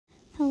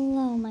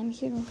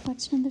here to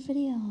reflect another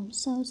video.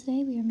 So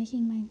today we are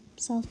making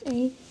myself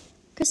a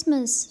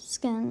Christmas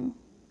skin.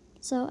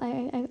 So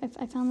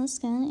I found this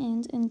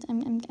skin and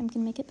I'm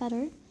gonna make it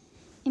better.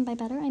 And by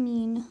better I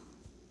mean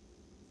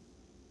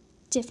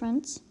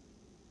different.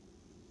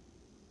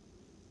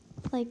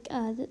 Like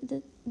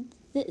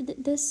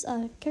this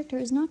character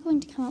is not going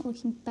to come out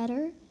looking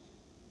better.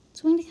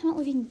 It's going to come out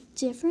looking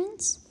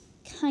different,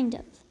 kind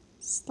of,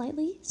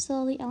 slightly. So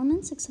all the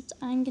elements, except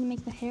I'm gonna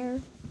make the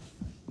hair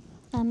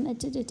a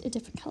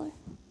different color.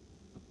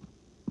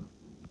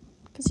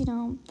 Because, you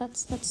know,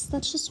 that's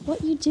just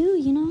what you do,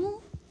 you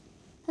know?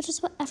 That's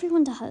just what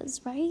everyone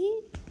does,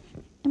 right?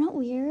 I'm not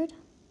weird.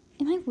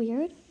 Am I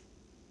weird?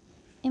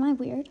 Am I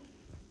weird?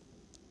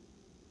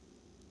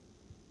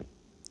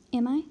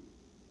 Am I?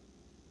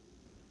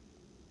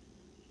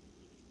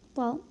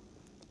 Well,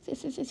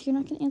 if you're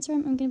not going to answer,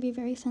 I'm going to be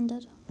very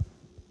offended.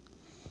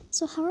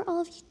 So how are all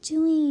of you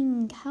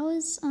doing? How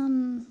is,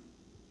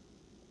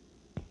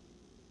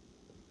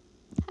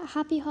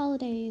 happy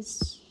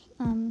holidays.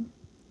 I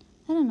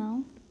don't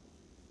know.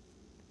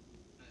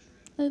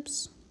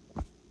 Oops.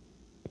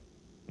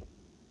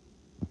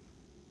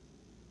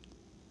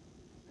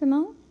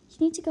 Remote, you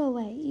need to go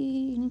away.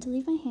 You need to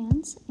leave my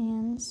hands,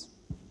 and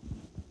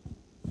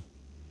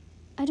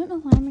I don't know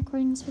why I'm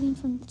recording this video in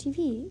front of the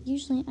TV.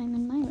 Usually I'm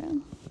in my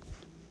room.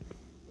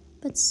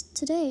 But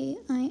today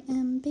I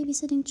am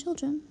babysitting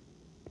children.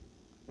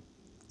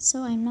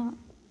 So I'm not.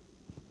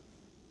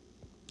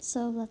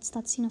 So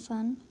that's you know,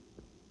 fun.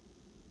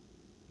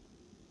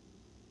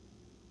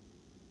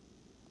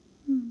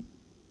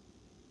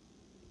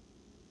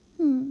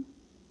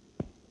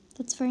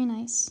 That's very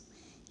nice.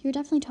 You're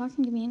definitely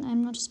talking to me, and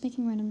I'm not just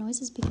making random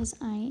noises because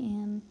I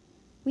am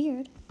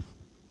weird.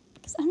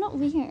 Because I'm not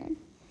weird.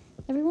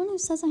 Everyone who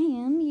says I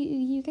am,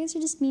 you guys are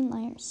just mean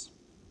liars.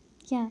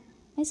 Yeah,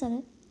 I said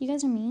it. You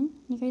guys are mean,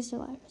 and you guys are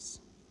liars.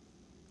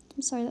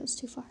 I'm sorry, that was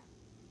too far.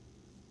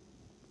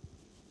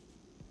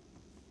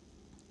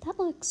 That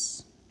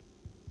looks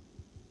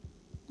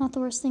not the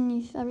worst thing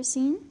you've ever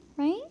seen,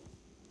 right?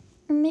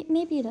 Or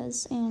maybe it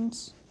is, and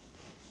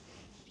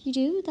if you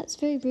do, that's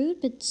very rude,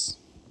 but it's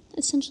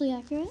essentially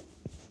accurate.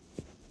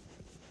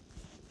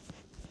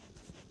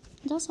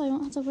 And also, I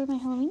don't have to wear my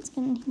Halloween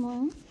skin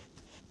anymore.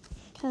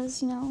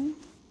 Because, you know.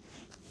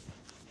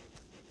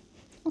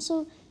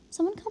 Also,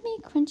 someone called me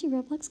a crunchy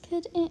Roblox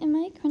kid. Am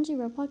I a crunchy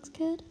Roblox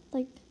kid?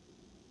 Like,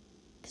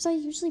 because I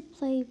usually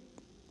play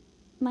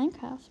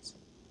Minecraft.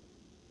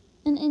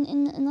 And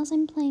unless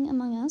I'm playing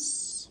Among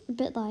Us, or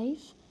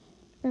BitLife,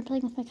 or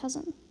playing with my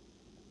cousin.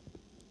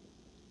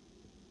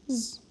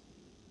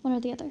 One or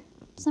the other.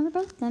 It's never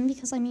both of them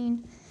because, I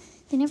mean,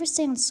 they never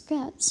stay on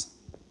script.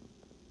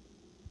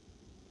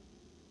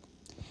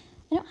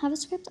 I don't have a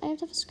script. I have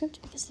to have a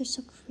script because they're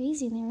so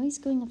crazy and they're always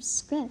going off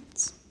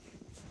script.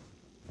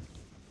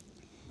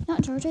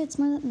 Not Georgia, it's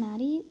more that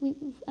Maddie.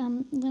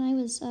 When I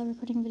was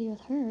recording a video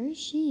with her,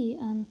 she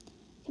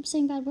kept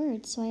saying bad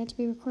words, so I had to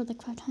re-record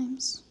like 5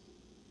 times.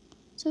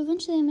 So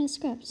eventually I made a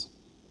script.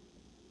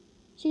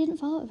 She didn't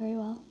follow it very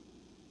well.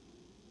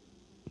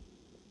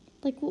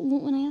 Like,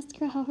 when I asked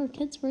her how her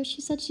kids were,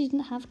 she said she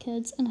didn't have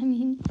kids, and I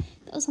mean,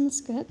 that was on the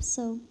script,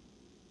 so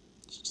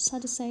she just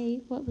had to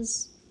say what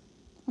was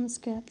on the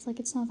script. Like,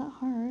 it's not that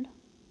hard.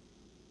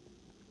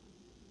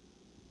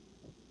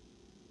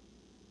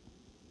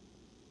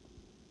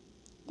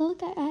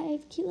 Look, I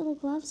have cute little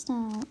gloves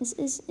now.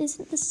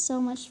 Isn't this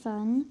so much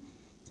fun?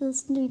 To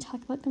listen to me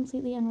talk about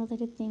completely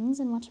unrelated things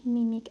and watch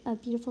me make a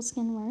beautiful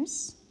skin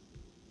worse?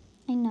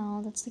 I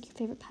know, that's like your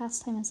favorite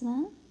pastime, isn't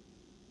it?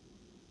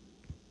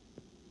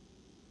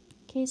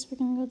 Okay, so we're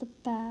gonna go to the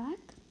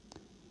back,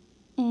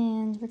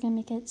 and we're gonna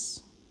make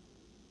it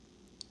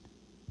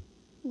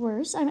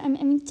worse. I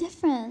mean,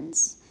 different.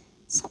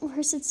 It's not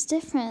worse, it's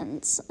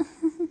different.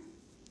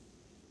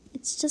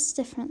 It's just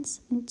difference,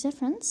 and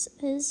difference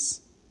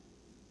is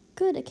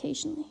good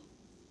occasionally.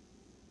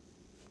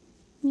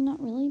 I mean,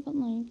 not really, but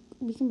like,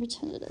 we can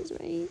pretend it is,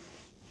 right?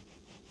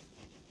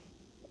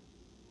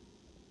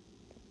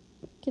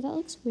 Okay, that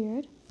looks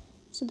weird.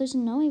 So there's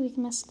no way we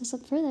can mess this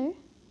up further,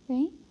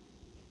 right?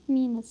 I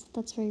mean,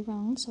 that's very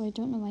wrong, so I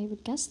don't know why you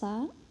would guess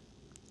that.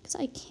 Because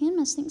I can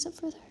mess things up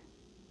further.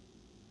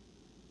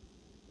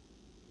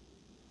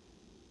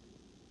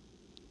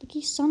 Look,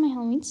 you saw my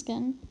Halloween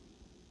skin.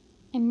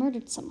 I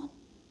murdered someone.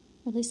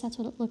 Or at least that's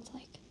what it looked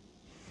like.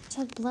 It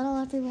had blood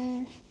all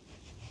everywhere.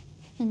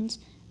 And,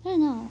 I don't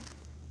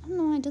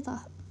know why I did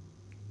that.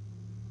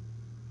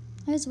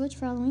 I was a witch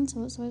for Halloween,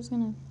 so I was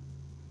gonna...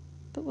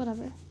 But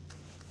whatever.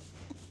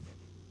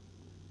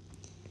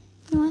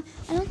 You know what?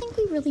 I don't think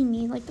we really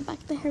need, like, the back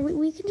of the hair.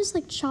 We can just,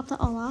 like, chop that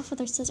all off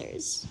with our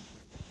scissors.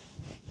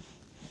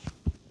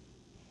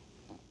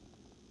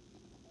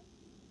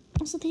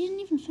 Also, they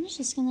didn't even finish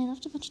the skin. They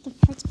left a bunch of the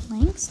parts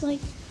blank. Like,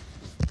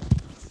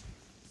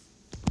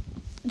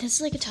 this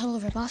is, like, a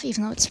total ripoff,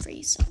 even though it's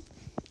free, so...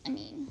 I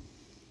mean,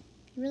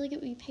 you really get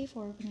what you pay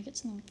for when you get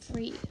something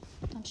free,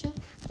 don't you?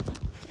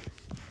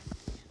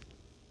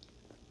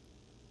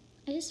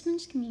 I just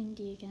finished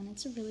Community again.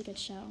 It's a really good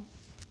show.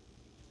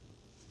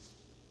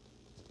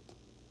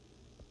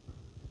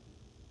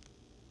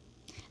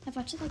 I've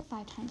watched it like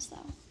 5 times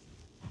though.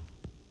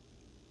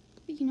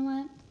 But you know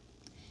what?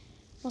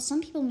 While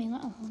some people may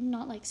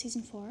not like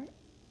season 4,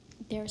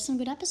 there are some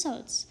good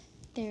episodes.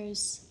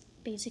 There's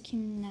Basic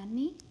Human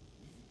Anatomy.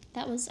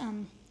 That was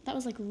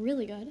like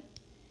really good.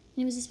 And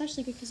it was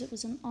especially good because it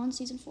was on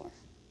season 4.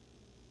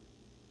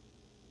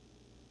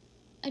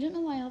 I don't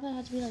know why Alba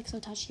had to be like so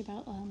touchy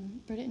about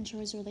Britta and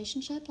Troy's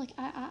relationship. Like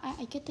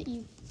I get that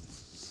you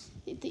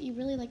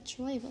really like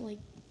Troy, but like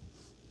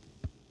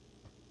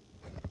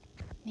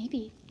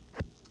maybe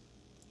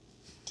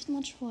didn't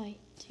want Troy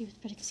to be with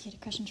Britta because he had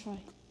a crush on Troy.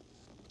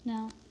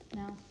 No.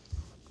 We're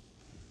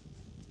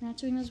not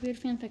doing those weird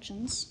fan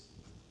fictions.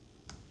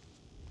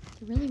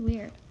 They're really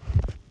weird.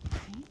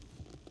 Okay?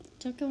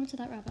 Don't go into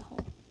that rabbit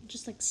hole.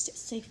 Just like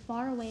stay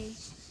far away.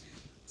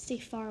 Stay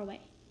far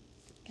away.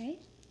 Okay?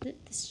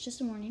 This is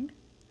just a warning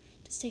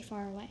to stay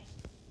far away.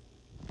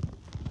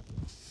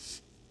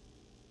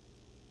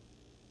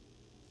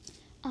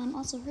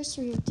 Also, her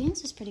story of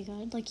dance is pretty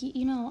good. Like,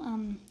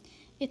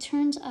 it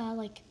turned,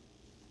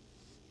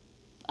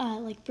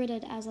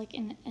 Britta as, like,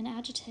 an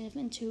adjective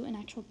into an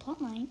actual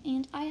plot line,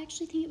 and I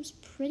actually think it was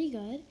pretty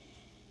good.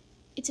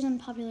 It's an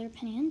unpopular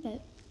opinion,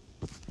 but,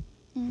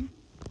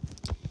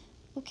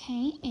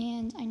 okay,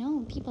 and I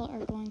know people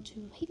are going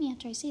to hate me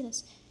after I say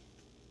this.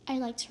 I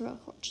liked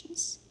heroic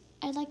origins.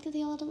 I like that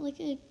they all had, like,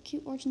 a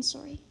cute origin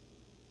story.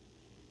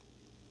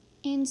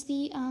 And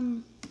the,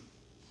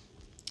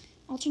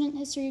 alternate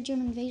history of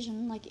German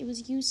invasion, like, it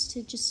was used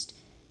to just,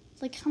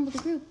 like, humble the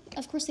group.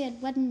 Of course, they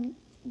had wedding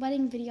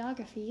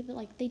videography, but,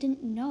 like, they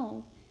didn't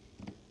know.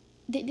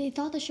 They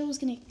thought the show was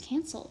gonna get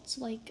canceled,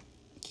 so, like,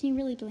 can you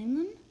really blame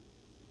them?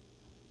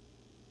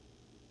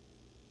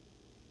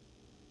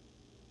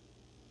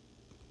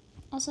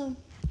 Also,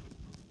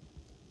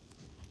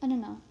 I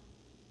don't know.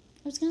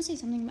 I was gonna say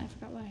something, but I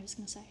forgot what I was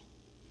gonna say.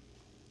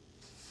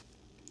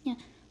 Yeah,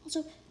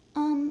 also,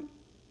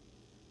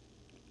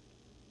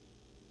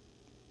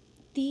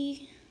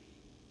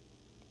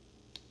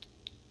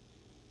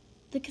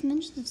 the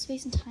convention of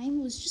space and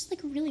time was just,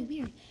 like, really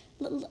weird.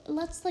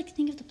 Let's, like,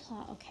 think of the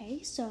plot,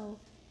 okay? So,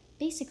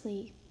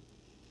 basically,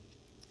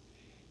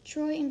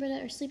 Troy and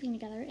Britta are sleeping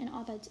together, and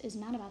Abed is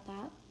mad about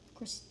that. Of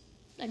course,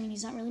 I mean,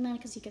 he's not really mad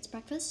because he gets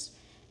breakfast,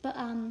 but,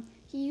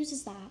 he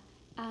uses that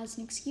as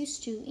an excuse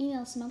to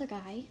email some other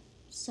guy,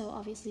 so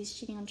obviously he's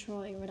cheating on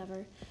Troy or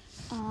whatever,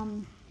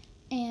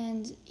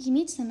 and he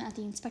meets them at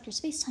the Inspector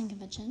Spacetime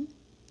convention.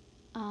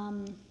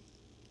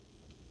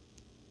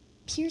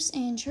 Pierce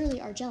and Shirley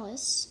are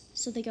jealous,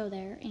 so they go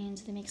there, and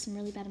they make some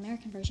really bad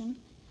American version.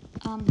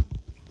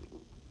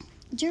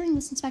 During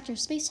this Inspector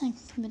Spacetime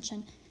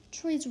convention,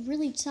 Troy is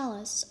really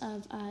jealous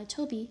of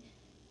Toby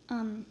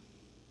and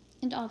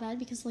Abed,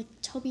 because, like,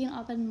 Toby and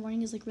Abed in the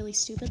morning is, like, really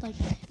stupid. Like,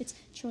 it's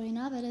Troy and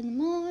Abed in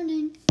the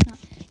morning, not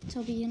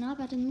Toby and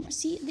Abed in the morning.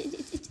 See,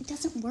 it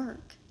doesn't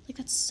work. Like,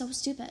 that's so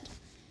stupid.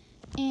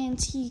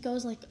 And he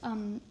goes, like,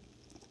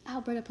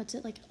 how Britta puts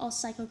it, like, all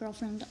psycho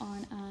girlfriend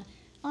on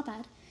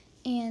Abed.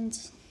 And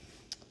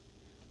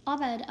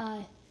Abed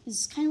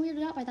is kind of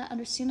weirded out by that,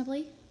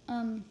 understandably.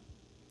 And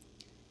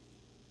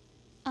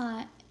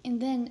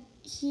then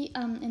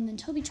and then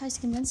Toby tries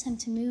to convince him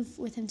to move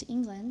with him to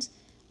England.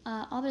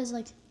 Abed is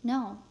like,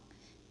 no.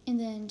 And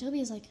then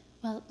Toby is like,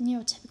 well,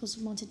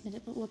 neurotypicals won't admit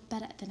it, but we're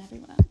better than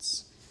everyone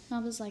else. And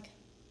Abed is like,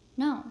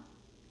 no.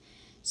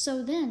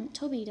 So then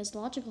Toby does the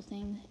logical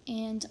thing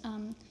and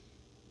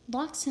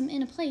locks him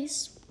in a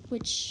place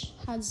which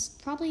has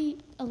probably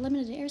a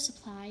limited air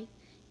supply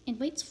and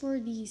waits for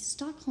the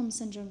Stockholm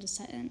Syndrome to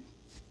set in.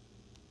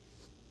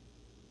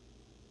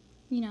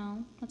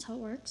 That's how it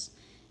works.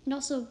 And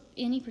also,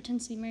 Annie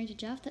pretends to be married to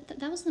Jeff.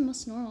 That was the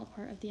most normal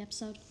part of the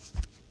episode.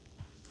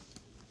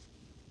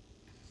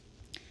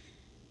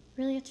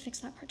 Really have to fix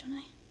that part, don't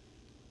I?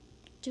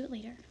 Do it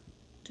later.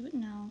 Do it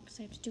now, because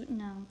I have to do it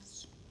now.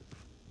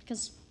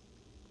 Because,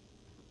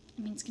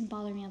 it's going to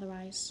bother me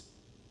otherwise.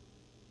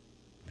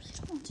 I really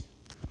don't want to,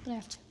 but I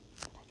have to.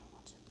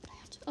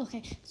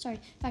 Okay, sorry.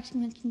 Back to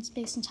convention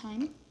space and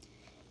time.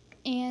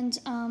 And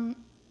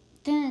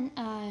then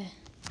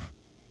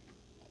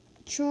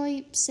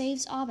Troy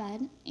saves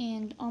Abed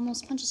and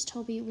almost punches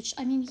Toby, which,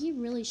 he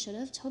really should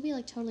have. Toby,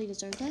 like, totally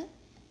deserved it.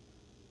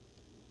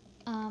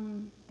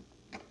 And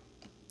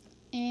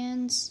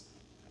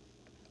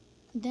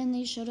then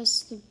they showed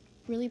us the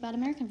really bad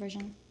American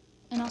version.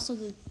 And also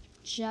the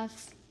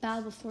Jeff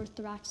bow before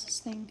Thoraxis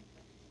thing.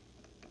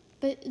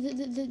 But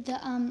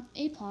the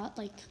A-plot,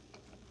 like,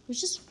 was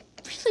just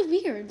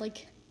really weird,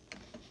 like,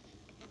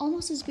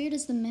 almost as weird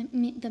as the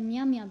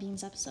Meow Meow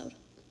Beans episode.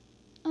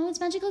 Oh,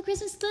 it's magical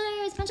Christmas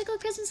glitter! It's magical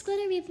Christmas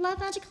glitter! We love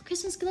magical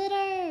Christmas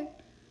glitter!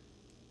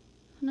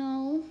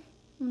 No.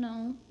 Oh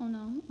no. Oh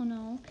no. Oh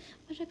no.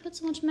 Why did I put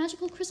so much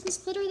magical Christmas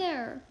glitter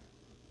there?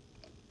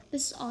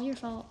 This is all your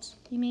fault.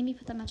 You made me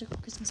put that magical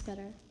Christmas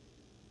glitter.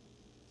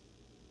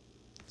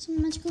 So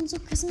magical and so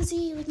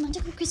Christmassy, like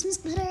magical Christmas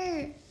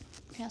glitter!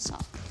 Okay, I'll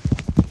stop.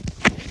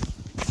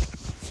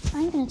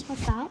 I'm gonna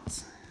talk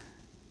about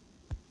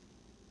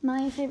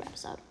my favorite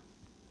episode.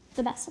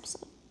 The best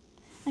episode.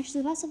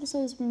 Actually, the best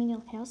episode is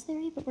Remedial Chaos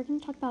Theory, but we're going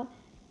to talk about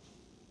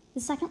the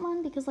second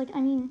one because, like,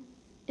 I mean,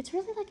 it's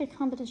really like a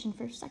competition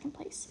for second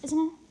place, isn't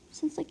it?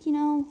 Since, like, you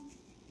know...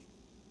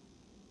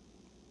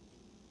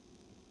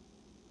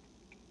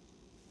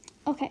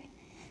 Okay.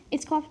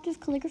 It's Cooperative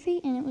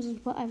Calligraphy, and it was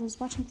what I was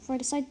watching before I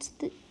decided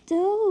to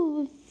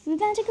do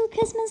Magical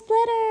Christmas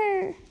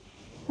Glitter!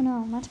 Oh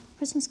no, Magical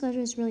Christmas Glitter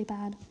is really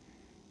bad.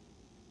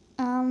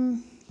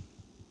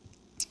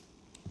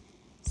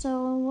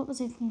 So what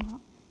was I thinking about?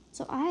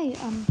 So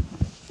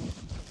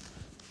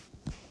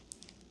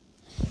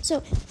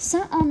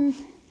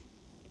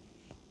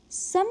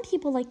some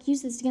people, like,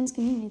 use this against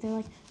Community. They're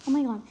like, oh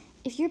my god,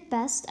 if your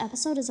best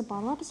episode is a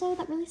bottle episode,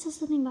 that really says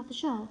something about the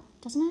show,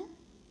 doesn't it?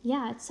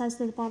 Yeah, it says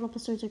that the bottle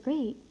episodes are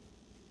great.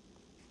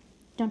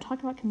 Don't talk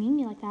about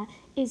Community like that.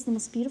 It is the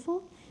most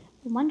beautiful,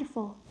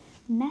 wonderful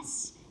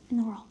mess in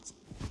the world.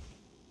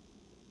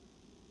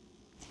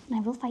 And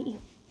I will fight you.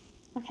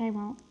 Okay, I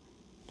won't.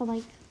 But,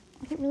 like,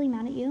 I'll get really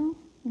mad at you,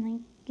 and,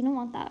 like, you don't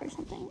want that or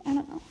something. I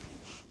don't know.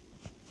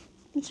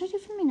 What should I do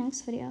for my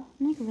next video?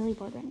 I'm, like, really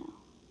bored right now.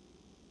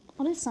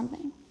 I'll do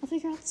something. I'll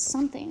figure out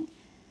something.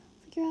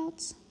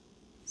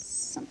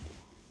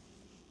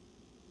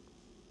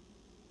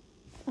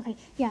 Okay,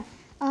 yeah.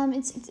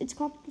 It's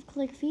Cooperative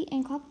Calligraphy,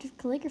 and Cooperative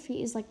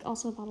Calligraphy is, like,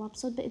 also a bottle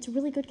episode, but it's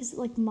really good because it,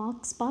 like,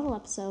 mocks bottle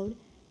episode,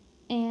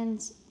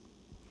 and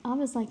I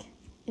was like,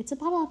 it's a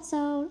bottle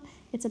episode,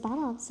 it's a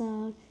bottle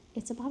episode,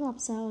 it's a bottle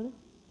episode,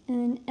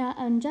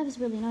 and Jeff is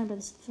really annoyed by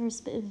this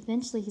first, but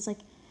eventually he's like,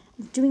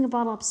 I'm doing a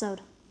bottle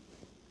episode.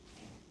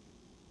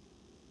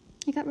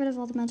 I got rid of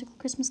all the Magical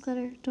Christmas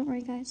Glitter, don't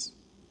worry, guys.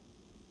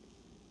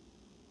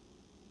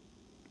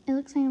 It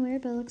looks kind of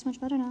weird, but it looks much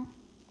better now.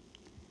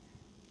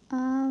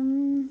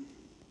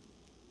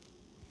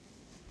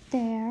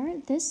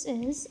 There, this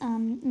is,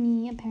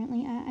 me,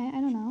 apparently,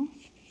 I don't know.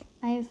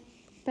 I have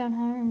brown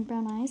hair and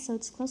brown eyes, so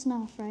it's close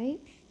enough, right?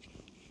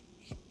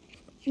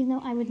 Even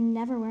though I would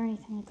never wear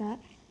anything like that.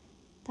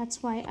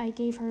 That's why I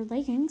gave her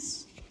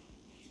leggings,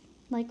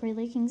 like gray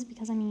leggings,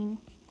 because, I mean,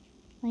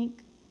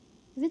 like,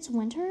 if it's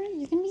winter,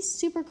 you're gonna be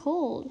super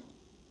cold.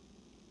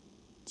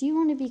 Do you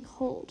want to be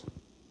cold?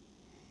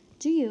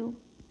 Do you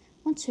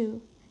want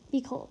to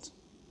be cold?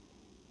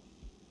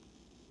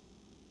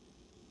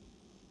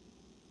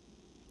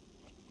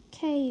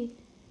 Okay,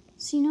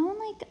 so you know,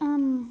 like, I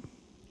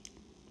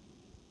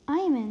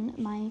am in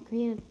my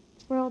creative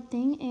world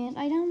thing, and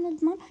I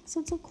downloaded mod packs,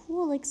 so it's so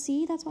cool. Like,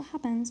 see, that's what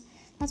happens.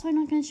 That's why I'm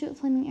not gonna shoot a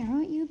flaming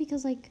arrow at you,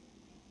 because, like,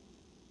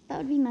 that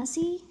would be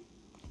messy.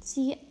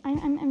 See,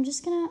 I'm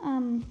just gonna,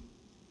 I'm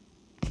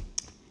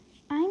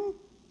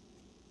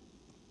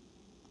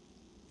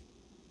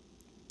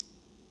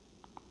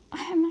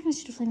not gonna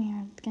shoot a flaming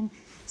arrow again.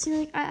 See,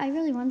 like, I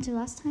really wanted to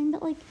last time,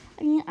 but, like,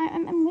 I mean,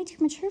 I'm way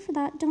too mature for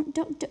that.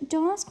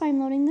 Don't ask why I'm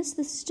loading this.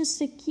 This is just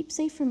to keep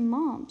safe from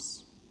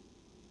mobs.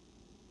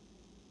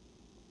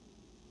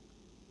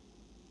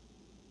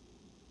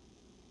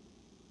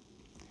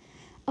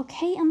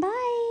 Okay,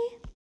 bye.